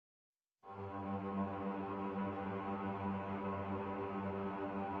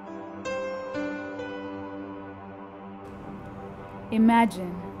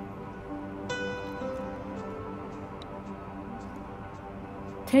Imagine.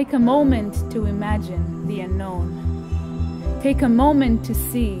 Take a moment to imagine the unknown. Take a moment to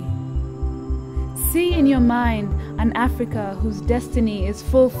see. See in your mind an Africa whose destiny is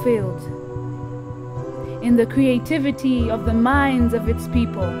fulfilled in the creativity of the minds of its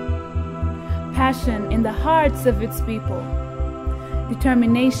people, passion in the hearts of its people,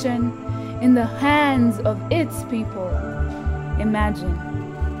 determination in the hands of its people. Imagine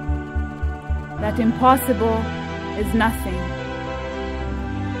that impossible is nothing,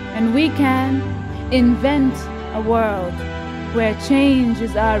 and we can invent a world where change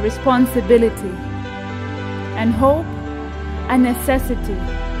is our responsibility and hope a necessity,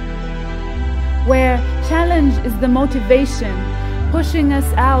 where challenge is the motivation pushing us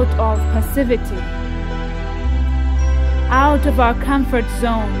out of passivity, out of our comfort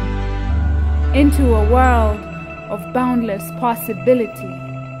zone, into a world of boundless possibility,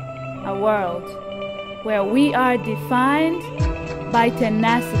 a world where we are defined by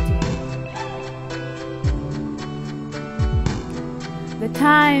tenacity. The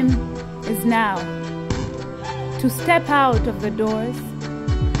time is now to step out of the doors,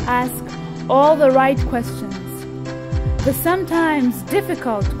 ask all the right questions, the sometimes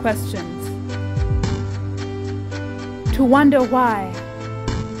difficult questions, to wonder why,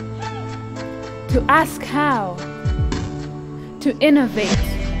 to ask how, to innovate.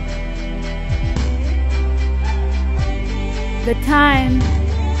 The time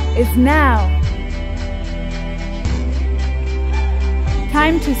is now.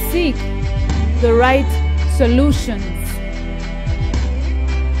 Time to seek the right solutions.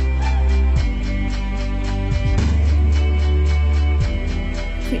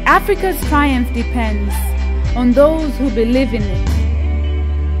 See, Africa's triumph depends on those who believe in it,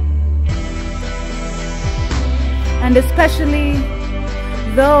 and especially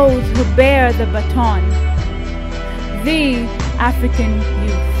those who bear the baton, the African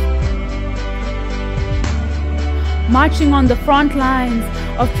youth, marching on the front lines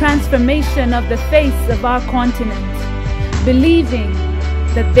of transformation of the face of our continent, believing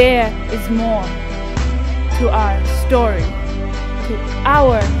that there is more to our story, to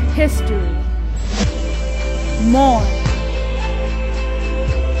our history, more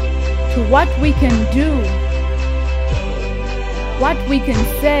to what we can do, what we can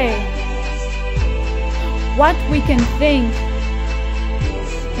say, what we can think,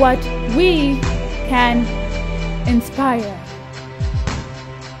 what we can inspire.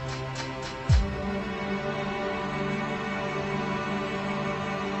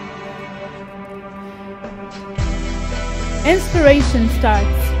 Inspiration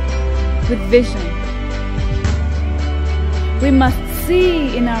starts with vision. We must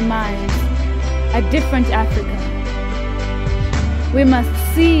see in our minds a different Africa. We must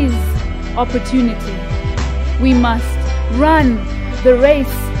seize opportunity. We must run the race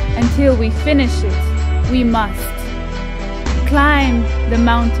until we finish it. We must climb the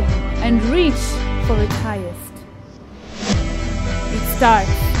mountain and reach for its highest. It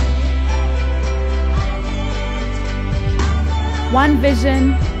starts. One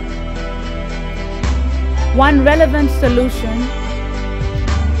vision, one relevant solution,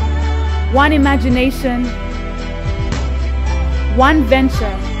 one imagination, one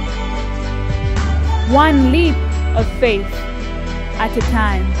venture, one leap of faith at a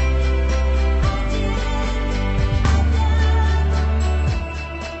time.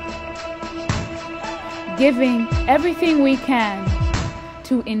 Giving everything we can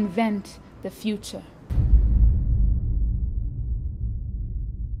to invent the future.